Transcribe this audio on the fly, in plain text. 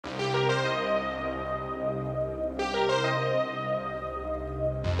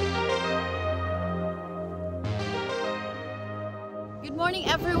morning,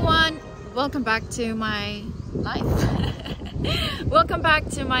 everyone. Welcome back to my life. Welcome back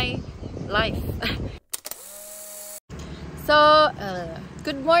to my life.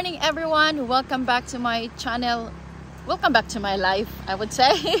 Good morning, everyone. Welcome back to my channel. Welcome back to my life, I would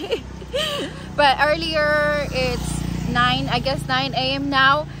say. But earlier it's 9 a.m.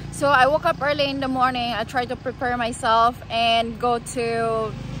 now. So I woke up early in the morning. I tried to prepare myself and go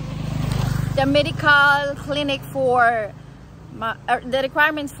to the medical clinic for the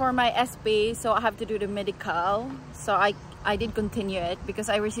requirements for my SP. So I have to do the medical. So I did continue it because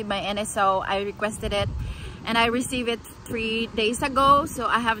I received my NSO. I requested it and I received it 3 days ago. So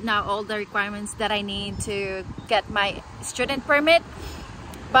I have now all the requirements that I need to get my student permit.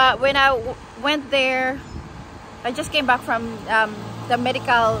 But when I went there, I just came back from the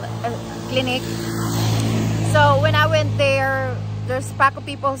medical clinic. So when I went there, there's a pack of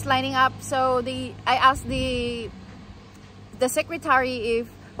people lining up. So I asked the secretary if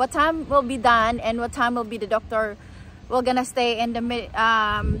what time will be done and what time will be the doctor will gonna stay in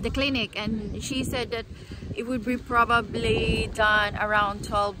the clinic, and she said that it would be probably done around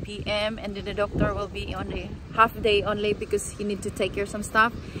 12 p.m. and then the doctor will be on the half day only because he need to take care of some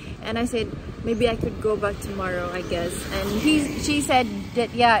stuff. And I said maybe I could go back tomorrow, I guess. And she said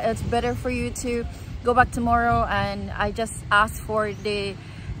that yeah, it's better for you to go back tomorrow. And I just asked for the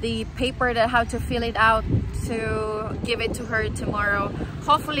paper that how to fill it out to give it to her tomorrow.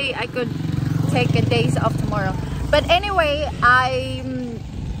 Hopefully I could take a days off tomorrow. But anyway, I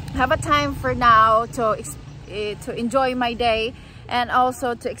have a time for now to enjoy my day and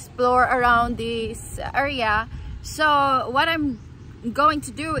also to explore around this area. So what I'm going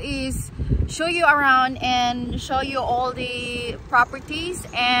to do is show you around and show you all the properties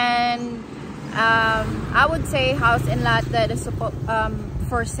and I would say house and lot that is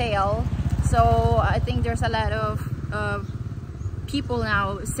for sale. So I think there's a lot of people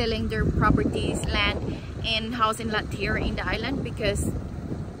now selling their properties, land and house and lot here in the island because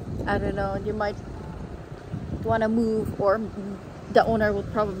I don't know, you might want to move or the owner will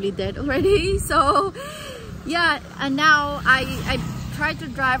probably dead already. So yeah, and now I tried to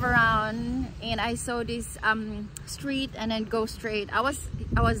drive around and I saw this street and then go straight. I was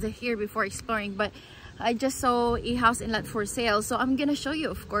here before exploring, but I just saw a house and lot for sale. So I'm gonna show you,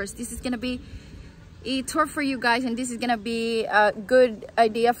 of course. This is gonna be a tour for you guys, and this is gonna be a good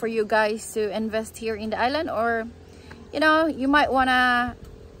idea for you guys to invest here in the island, or you know, you might wanna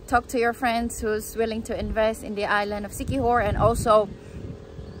talk to your friends who's willing to invest in the island of Siquijor and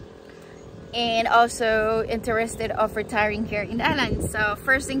also interested of retiring here in the island. So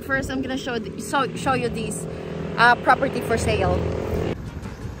first thing first, I'm gonna show you this property for sale.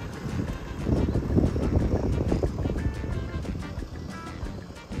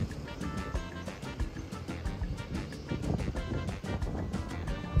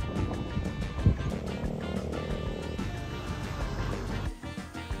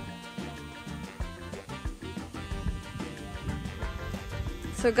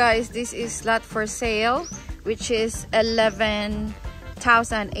 So guys, this is lot for sale, which is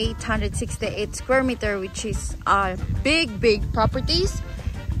 11,868 square meter, which is big properties,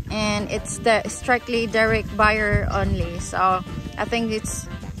 and it's the strictly direct buyer only. So I think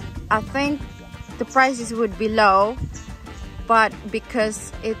the prices would be low, but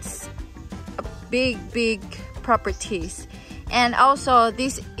because it's a big properties, and also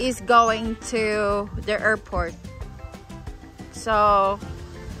this is going to the airport. So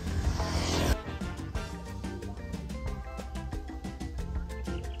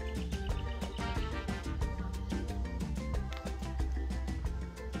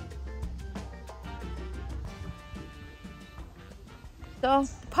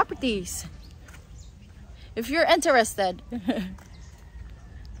properties, if you're interested.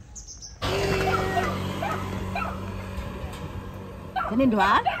 Kanin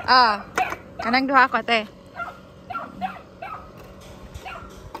duha? Kanang duha ko ate.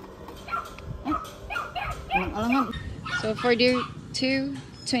 So for the 20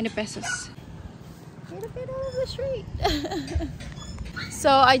 pesos. Right up middle of the street. So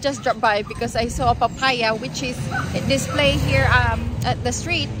I just dropped by because I saw a papaya which is displayed here at the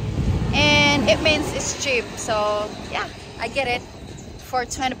street, and it means it's cheap. So yeah, I get it for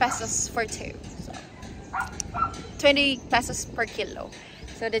 20 pesos for two. So 20 pesos per kilo.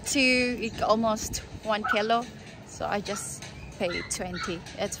 So the two is almost 1 kilo. So I just paid 20.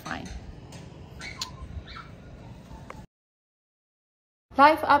 It's fine.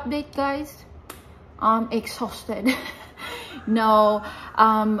 Life update, guys. I'm exhausted. No,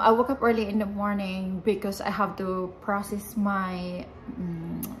 I woke up early in the morning because I have to process my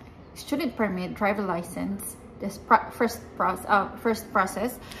student permit, driver license, this first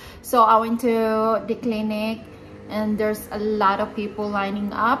process. So I went to the clinic, and there's a lot of people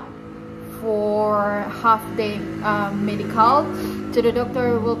lining up for half-day medical. So the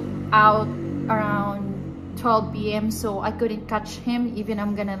doctor will out around 12 p.m. so I couldn't catch him, even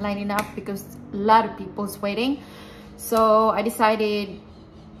I'm gonna line it up because a lot of people's waiting. So I decided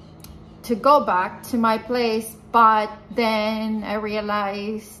to go back to my place, but then I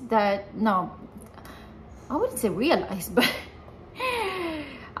realized that, no, I wouldn't say realize, but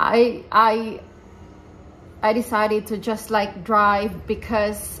I decided to just like drive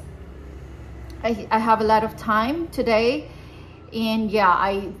because I have a lot of time today. And yeah,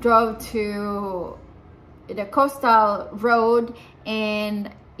 I drove to the coastal road, and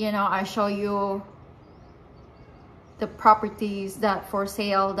you know, I show you the properties that for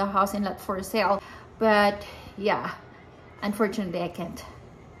sale, the house and lot for sale. But yeah, unfortunately I can't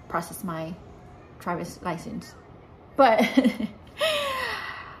process my driver's license, but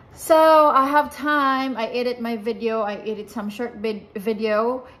so I have time. I edit my video, I edit some short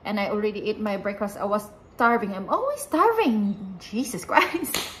video, and I already ate my breakfast. I was starving. I'm always starving, Jesus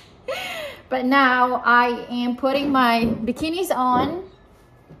Christ. But now I am putting my bikinis on.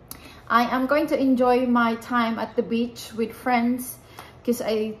 I am going to enjoy my time at the beach with friends because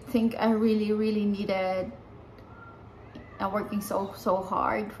I think I really needed working so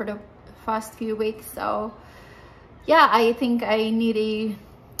hard for the past few weeks. So yeah, I think I need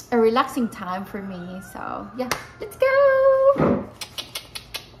a relaxing time for me. So yeah, let's go.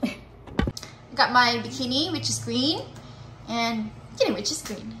 Got my bikini, which is green, and bikini, which is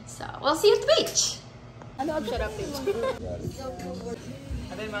green. So we'll see you at the beach. Ano ang sarap beach?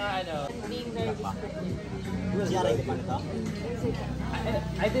 Being very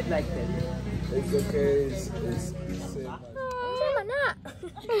I did like it. It's okay. It's sama na.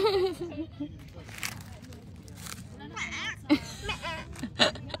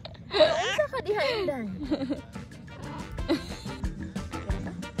 Isa ka dihaindan.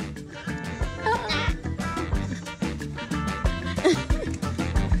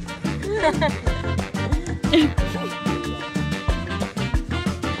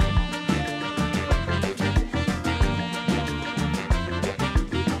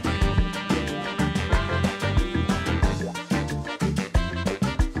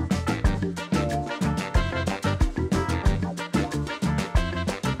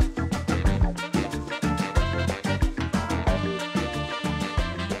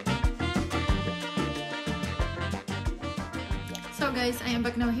 So guys, I am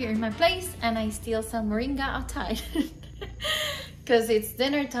back now here in my place, and I steal some moringa outside because it's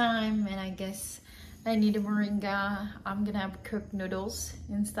dinner time, and I guess I need a moringa. I'm gonna have cooked noodles,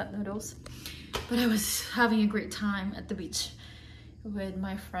 instant noodles. But I was having a great time at the beach with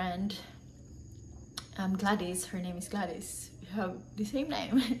my friend Gladys. Her name is Gladys. We have the same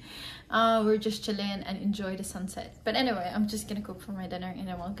name. We're just chilling and enjoy the sunset. But anyway, I'm just gonna cook for my dinner, and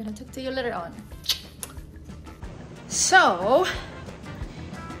I'm gonna talk to you later on. So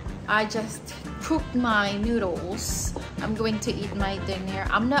I just cooked my noodles. I'm going to eat my dinner.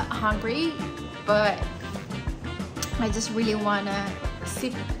 I'm not hungry, but I just really wanna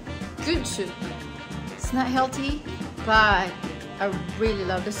sip good soup. It's not healthy, but I really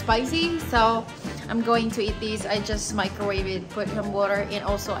love the spicy, so I'm going to eat these. I just microwave it, put some water, and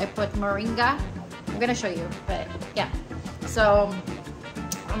also I put moringa. I'm gonna show you, but yeah. So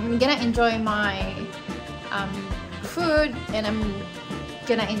I'm gonna enjoy my food, and I'm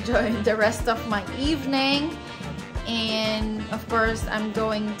gonna enjoy the rest of my evening. And of course, I'm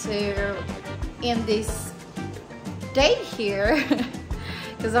going to end this day here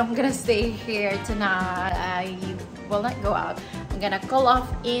because I'm gonna stay here tonight. I will not go out. I'm gonna call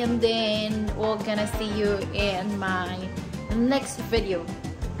off, and then we're gonna see you in my next video.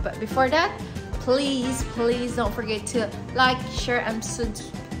 But before that, please don't forget to like, share, and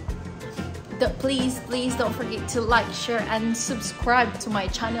please don't forget to like, share, and subscribe to my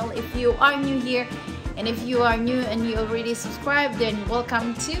channel if you are new here. And if you are new and you already subscribed, then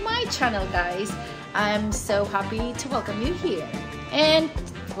welcome to my channel, guys. I'm so happy to welcome you here, and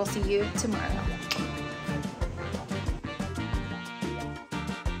we'll see you tomorrow.